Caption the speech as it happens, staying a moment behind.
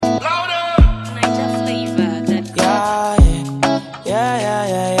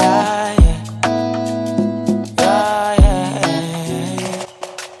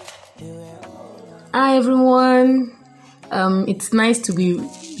it's nice to be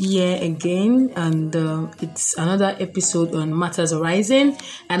here again, and it's another episode on Matters Arising,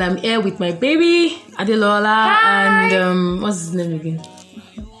 and I'm here with my baby Adelola. Hi. And what's his name again?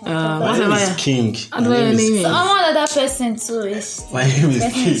 My name is King. I'm another person too. My name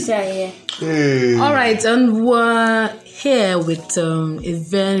is King. Hey. All right, and we're here with a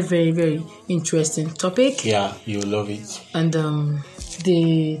very, very, very interesting topic. Yeah, you'll love it. And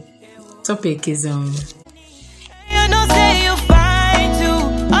the topic is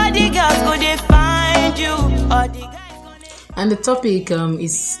and the topic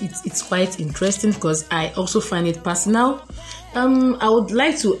it's quite interesting because I also find it personal. I would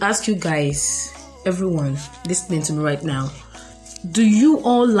like to ask you guys, everyone listening to me right now, do you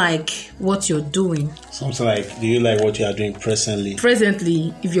all like what you're doing? Something like, do you like what you are doing presently?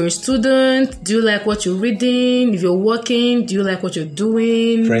 Presently, if you're a student, do you like what you're reading? If you're working, do you like what you're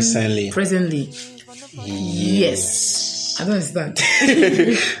doing? Presently. Yes. I don't understand.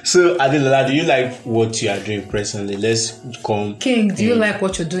 So, Adelola, do you like what you are doing presently? Let's come. King, do you like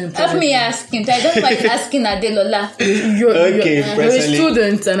what you're doing presently? Help me ask him. I don't like asking Adelola. You're a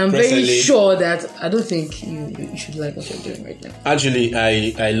student, and I'm very sure that I don't think you should like what you're doing right now. Actually,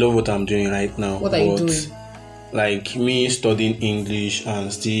 I love what I'm doing right now. What are you doing? Like me studying English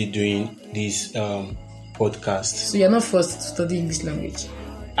and still doing this podcast. So you're not forced to study English language?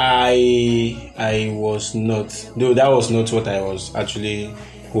 I was not. Though that was not what I was actually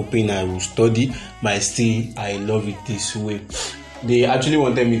hoping I would study. But still, I love it this way. They actually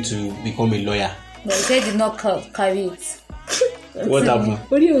wanted me to become a lawyer. But they did not carry it. What happened?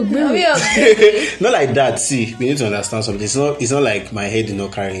 What do you mean? Not like that. See, we need to understand something. It's not like my head did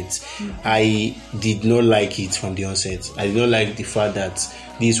not carry it. I did not like it from the onset. I did not like the fact that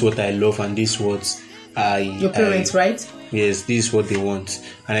this is what I love and this is what your parents, right? Yes, this is what they want.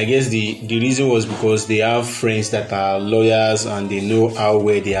 And I guess the reason was because they have friends that are lawyers and they know how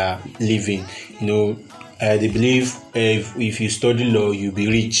well they are living. You know, they believe if you study law, you'll be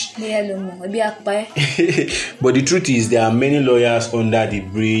rich. But the truth is, there are many lawyers under the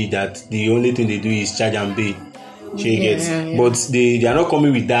bridge that the only thing they do is charge and pay. Yeah. But they are not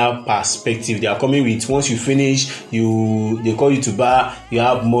coming with that perspective. They are coming with, once you finish, they call you to bar, you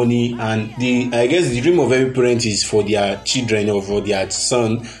have money, and I guess the dream of every parent is for their children or for their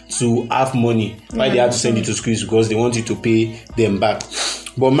son to have money. Why they have to send you to school is because they want you to pay them back.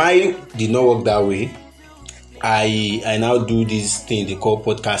 But mine did not work that way. I now do this thing they call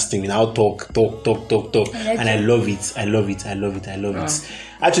podcasting. We now talk, and I love it.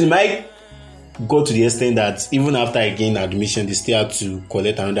 Actually, my go to the extent that even after I gained admission, they still had to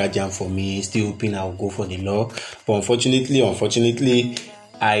collect another jam for me, still hoping I'll go for the law. But unfortunately,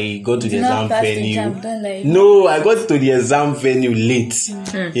 I got to the exam venue. No, I got to the exam venue late.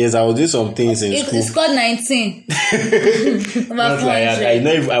 Yes, I was doing some things in school. It scored 19. Not like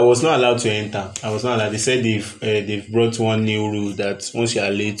that. I was not allowed to enter. I was not allowed. They said they've brought one new rule that once you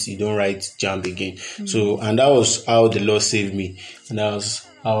are late, you don't write jam again. So, and that was how the law saved me. And that was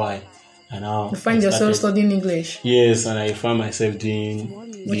how you find yourself studying English? Yes, and I found myself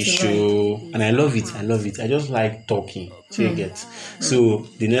doing this show. Like? And I love it. I just like talking. So you get. So,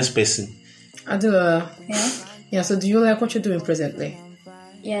 the next person. Adelola. Yeah, so do you like what you're doing presently?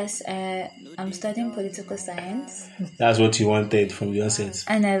 Yes, I'm studying political science. That's what you wanted from the onset.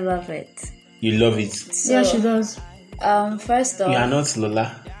 And I love it. You love it? So, yeah, she does. First off... You are not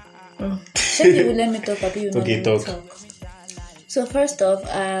Lola. Shady will let me talk, but you okay, talk. So first off,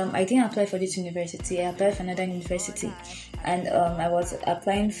 I didn't apply for this university. I applied for another university, and I was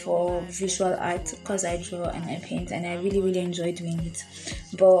applying for visual art because I draw and I paint, and I really, really enjoy doing it.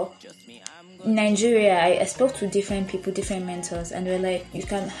 But in Nigeria, I spoke to different people, different mentors, and they're like, you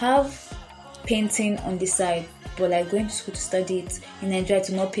can have painting on the side, but like going to school to study it in Nigeria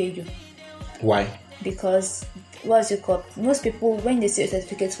to not pay you. Why? Because what's it called? Most people, when they see a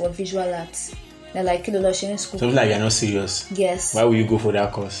certificate for visual arts, they're like, school. Something like you're not serious. Yes. Why will you go for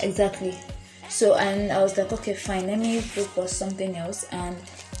that course? Exactly. So, and I was like, okay, fine, let me look for something else. And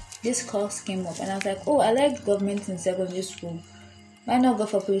this course came up, and I was like, oh, I like government in secondary school. Why not go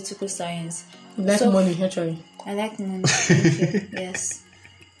for political science? You like money, actually. I like money. Thank you. Yes.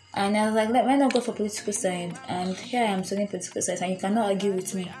 And I was like, why not go for political science? And here I am studying political science, and you cannot argue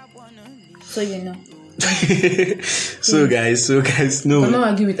with me. So you know. So guys, no. You cannot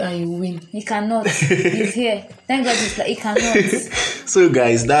argue with and you win. He cannot. He's here. Thank God he's like, he cannot. So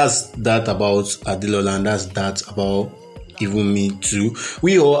guys, that's that about Adelola, and that's that about even me too.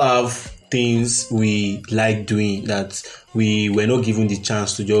 We all have things we like doing that we were not given the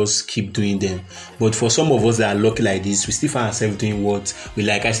chance to just keep doing them. But for some of us that are lucky like this, we still find ourselves doing what we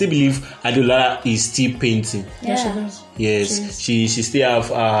like. I still believe Adelola is still painting. Yeah, she does. Yes, she still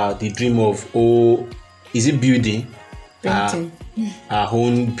have the dream of is it building? Painting. Her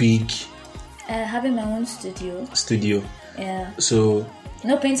own big Having my own studio. Yeah. So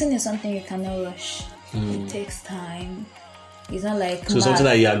Painting is something you cannot rush. It takes time. It's not like something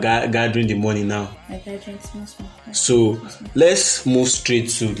that you are gathering the money now. Like gathering small. So let's move straight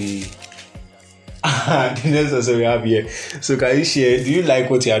to the next also we have here. So can you share? Do you like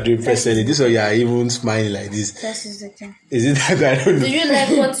what you are doing presently? This or you are even smiling like this? That is the thing. Is it that I don't know? Do you like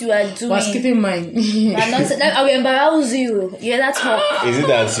what you are doing? Was keeping mine. I will embarrass you. Yeah, that's how. Is it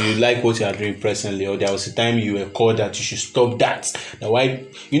that you like what you are doing presently, or there was a time you were called that you should stop that? Now, why?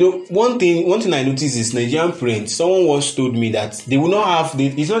 One thing I noticed is Nigerian parents. Someone once told me that they will not have.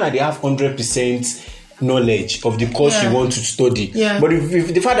 It's not that they have 100% knowledge of the course you want to study. Yeah. But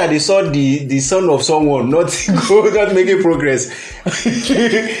if the fact that they saw the son of someone not making progress,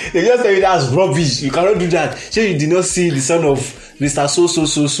 they just tell you that's rubbish. You cannot do that. So you did not see the son of Mr.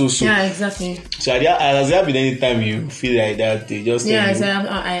 So. Yeah, exactly. So has there been any time you feel like that? They just tell you?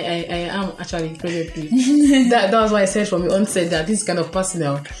 I am actually presently. that was why I said from the onset that this is kind of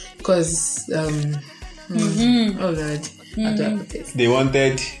personal because oh God, they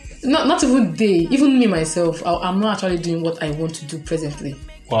wanted. Not even they, even me myself. I'm not actually doing what I want to do presently.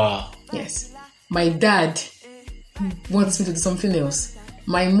 Wow. Yes, my dad wants me to do something else.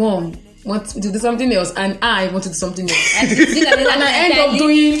 My mom wants me to do something else, and I want to do something else. And I end up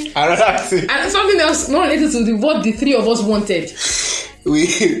doing and something else not related to what the three of us wanted.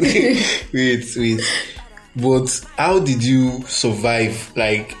 Wait. But how did you survive?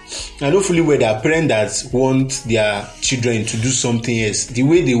 Like, I know fully well that parents that want their children to do something else, the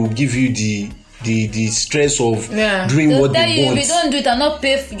way they will give you the stress of doing what they want. If you don't do it, I'll not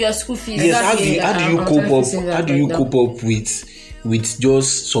pay for your school fees. Yes, how do you cope up? How do you cope up with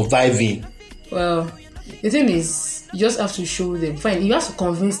just surviving? Well, the thing is, you just have to show them. Fine, you have to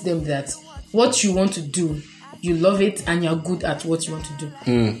convince them that what you want to do, you love it and you're good at what you want to do.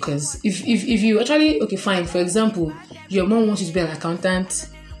 Because if you actually, okay, fine, for example, your mom wants you to be an accountant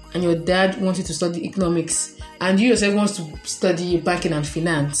and your dad wants you to study economics and you yourself wants to study banking and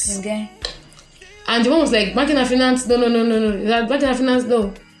finance. Okay. And your mom was like, banking and finance, no. Banking and finance,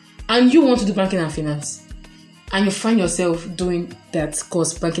 no. And you want to do banking and finance. And you find yourself doing that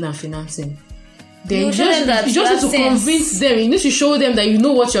course, banking and financing. Then you just need to convince them. You need to show them that you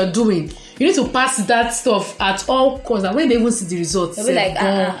know what you're doing. You need to pass that stuff at all costs. And when they even see the results, they'll be like,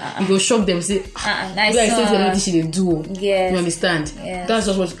 you go shock them. Say, nice. Like they do. Yes. You understand? Yes. That's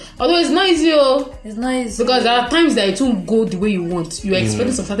just what. Although it's not easy, it's not easy because there are times that it won't go the way you want. You are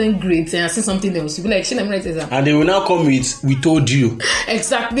expecting some certain grades and I see something else. You'll be like, shit, I'm right. And they will now come with, we told you.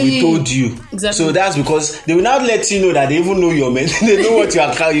 Exactly. We told you. Exactly. So that's because they will now let you know that they even know your men. They know what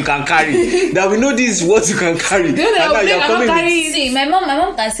you can carry. That we know this is what you can carry. See, my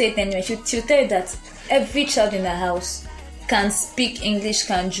mom can say it anyway. She'll tell you that every child in the house can speak English,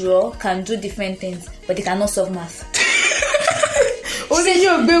 can draw, can do different things, but they cannot solve math. She said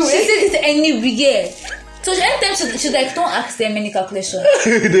it anywhere. So anytime she's like, don't ask them any calculation.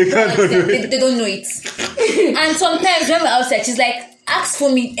 They can't do it. They don't know it. And sometimes when we're outside, she's like, ask for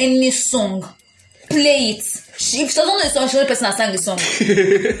me any song, play it. If she doesn't know the song, she's the only person that sang the song.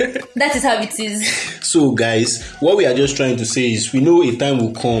 That is how it is. So guys, what we are just trying to say is, we know a time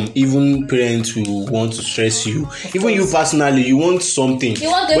will come, even parents will want to stress you. Even you personally, you want something. You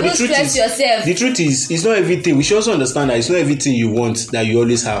want to even stress yourself. The truth is, it's not everything. We should also understand that it's not everything you want that you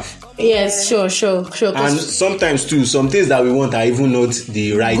always have. Yes, sure. And sometimes too, some things that we want are even not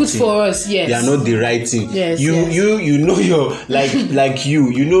the right good thing. for us, yes. They are not the right thing. Yes, you know your like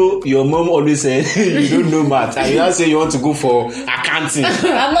you know your mom always said you don't know math, and you now say you want to go for accounting.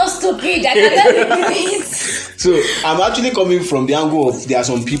 I'm not stupid. I cannot do it. So I'm actually coming from the angle of there are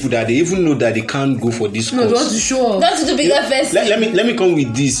some people that they even know that they can't go for this course. No, they want to show off. Not to do bigger first. Let me come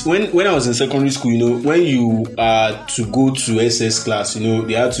with this. When I was in secondary school, when you to go to SS class,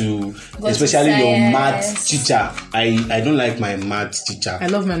 they had to go especially to your math teacher. I don't like my math teacher. I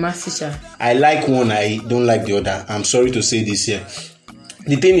love my math teacher. I like one, I don't like the other. I'm sorry to say this here.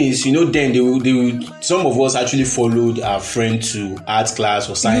 The thing is, then they would some of us actually followed our friend to art class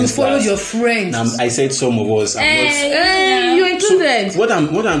or science class. You followed your friend. I said some of us. You included. So what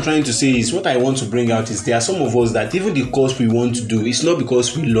I'm trying to say is, what I want to bring out is there are some of us that even the course we want to do, it's not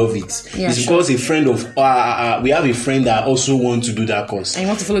because we love it. Yeah, it's because a friend of we have a friend that also wants to do that course. And you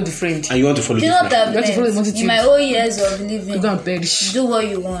want to follow the friend. And you want to follow the friend. In my whole years of living, you can't perish. Do what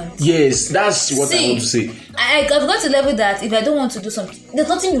you want. Yes, that's what I want to say. I've got to the level that if I don't want to do something, there's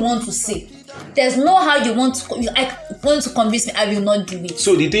nothing you want to say. There's no how you want to. want to convince me, I will not do it.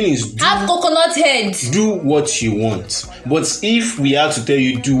 So the thing is, Have coconut head. do what you want. But if we have to tell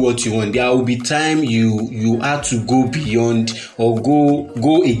you do what you want, there will be time you have to go beyond or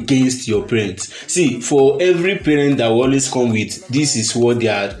go against your parents. See, for every parent that will always come with this is what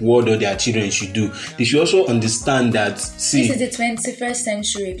their word or their children should do, they should also understand that, see, this is the 21st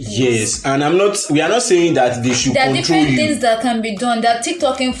century, please. Yes, and we are not saying that they should there are control different you. things that can be done. There are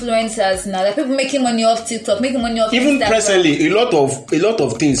TikTok influencers now. There are people making money off TikTok, making money off Even Instagram. presently, a lot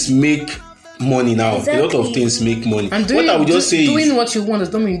of things make money now. Exactly. A lot of things make money. And What I would just say doing is, what you want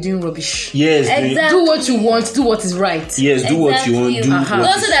does not mean you're doing rubbish. yes, Exactly. Do what you want, do what is right. yes, do what you want, do Don't what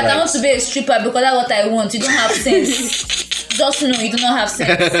say is that right. I want to be a stripper because that's what I want. You don't have sense. Just know you do not have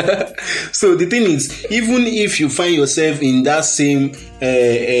sense. So the thing is, even if you find yourself in that same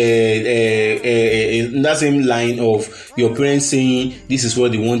line of your parents saying this is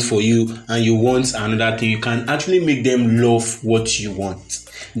what they want for you and you want another thing, you can actually make them love what you want.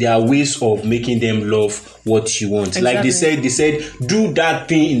 There are ways of making them love what you want. Exactly. Like they said, do that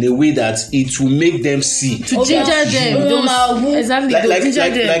thing in a way that it will make them see. To ginger them. Exactly.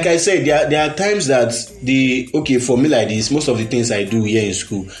 Like I said, there are times that for me like this, most of the things I do here in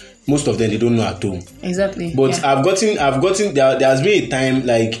school, most of them they don't know at home. Exactly. But yeah. I've gotten there has been a time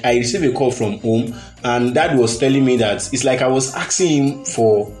like I received a call from home and dad was telling me that it's like I was asking him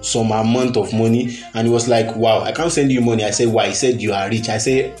for some amount of money and he was like, wow, I can't send you money. I said, why? He said, you are rich. I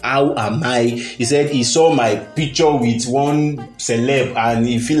said, how am I? He said he saw my picture with one celeb and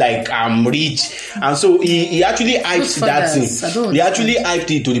he feel like I'm rich. And so he actually hyped that thing. He actually hyped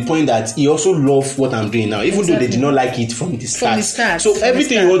it to the point that he also loved what I'm doing now, even though they did not like it from the start. So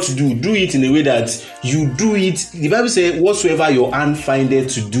everything you want to do it in a way that you do it. The Bible says, whatsoever your hand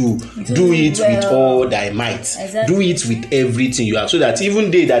findeth to do it with all thy might. Exactly. Do it with everything you have, so that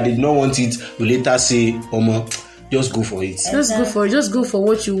even they that did not want it will later say, just go for it. Just go for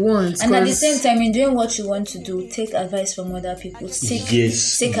what you want. And at the same time, in doing what you want to do, take advice from other people. Seek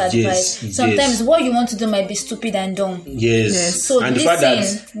advice. Sometimes what you want to do might be stupid and dumb. Yes. So and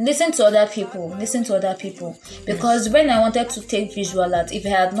listen to other people. Because when I wanted to take visual art, if I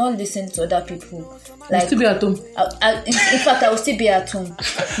had not listened to other people, like, still be at home. In fact, I will still be at home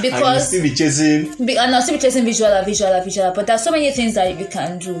because and I'll still be chasing visual art. But there's so many things that you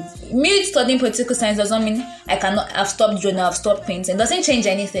can do. Me studying political science doesn't mean I cannot. I've stopped drawing. I've stopped painting. It doesn't change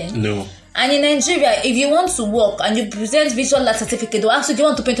anything. No. And in Nigeria, if you want to work and you present visual art certificate, they'll ask you, do you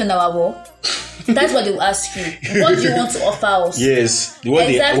want to paint on our wall? That's what they will ask you. What do you want to offer us? Yes. What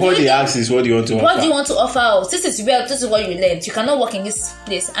they ask is what do you want to offer? What do you want to offer us? This is what you learned. You cannot work in this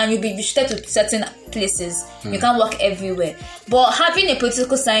place and you'll be restricted to certain places. You can't work everywhere. But having a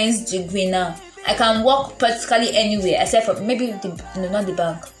political science degree now, I can work practically anywhere except for maybe not the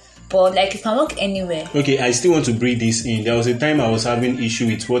bank. But like you can work anywhere. Okay, I still want to breathe this in. There was a time I was having issue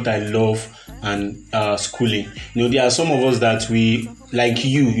with what I love and schooling. There are some of us that we like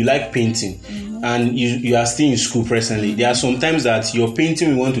you like painting, and you are still in school presently. There are some times that your painting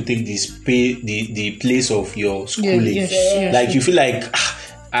will want to take the place of your schooling. Yes. Like you feel like,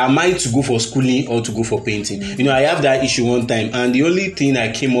 am I to go for schooling or to go for painting? I have that issue one time, and the only thing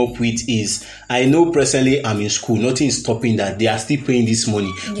I came up with is I know presently I'm in school. Nothing is stopping that. They are still paying this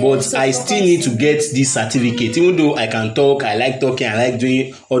money, but so I still need to get this certificate. Even though I can talk, I like talking, I like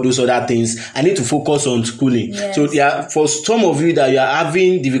doing all those other things, I need to focus on schooling. Yes. So for some of you that you are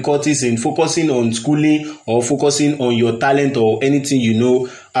having difficulties in focusing on schooling or focusing on your talent or anything you know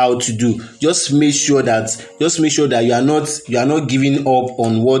how to do, just make sure that you are not giving up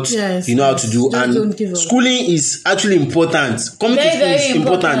on what you know how to do. And schooling is actually important. Coming to school is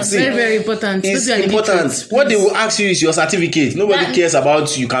important. See, very, very important. It's important. What they will ask you is your certificate. Nobody cares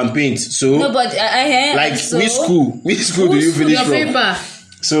about you can paint. So nobody. Which school do you finish from? Paper.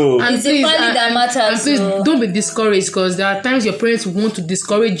 So it's the value that matters. And please don't be discouraged, because there are times your parents want to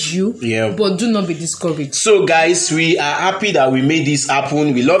discourage you. Yeah. But do not be discouraged. So guys, we are happy that we made this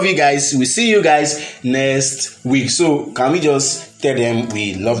happen. We love you guys. We see you guys next week. So can we just tell them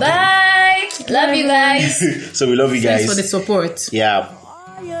we love them? Bye. Love you guys. So we love you guys. Thanks for the support. Yeah.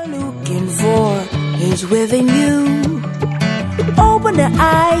 All you're looking for is within you. Open the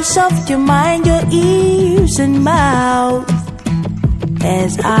eyes of your mind, your ears and mouth,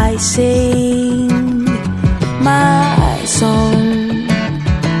 as I sing my song.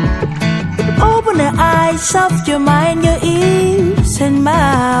 Open the eyes of your mind, your ears and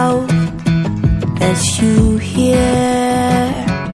mouth, as you hear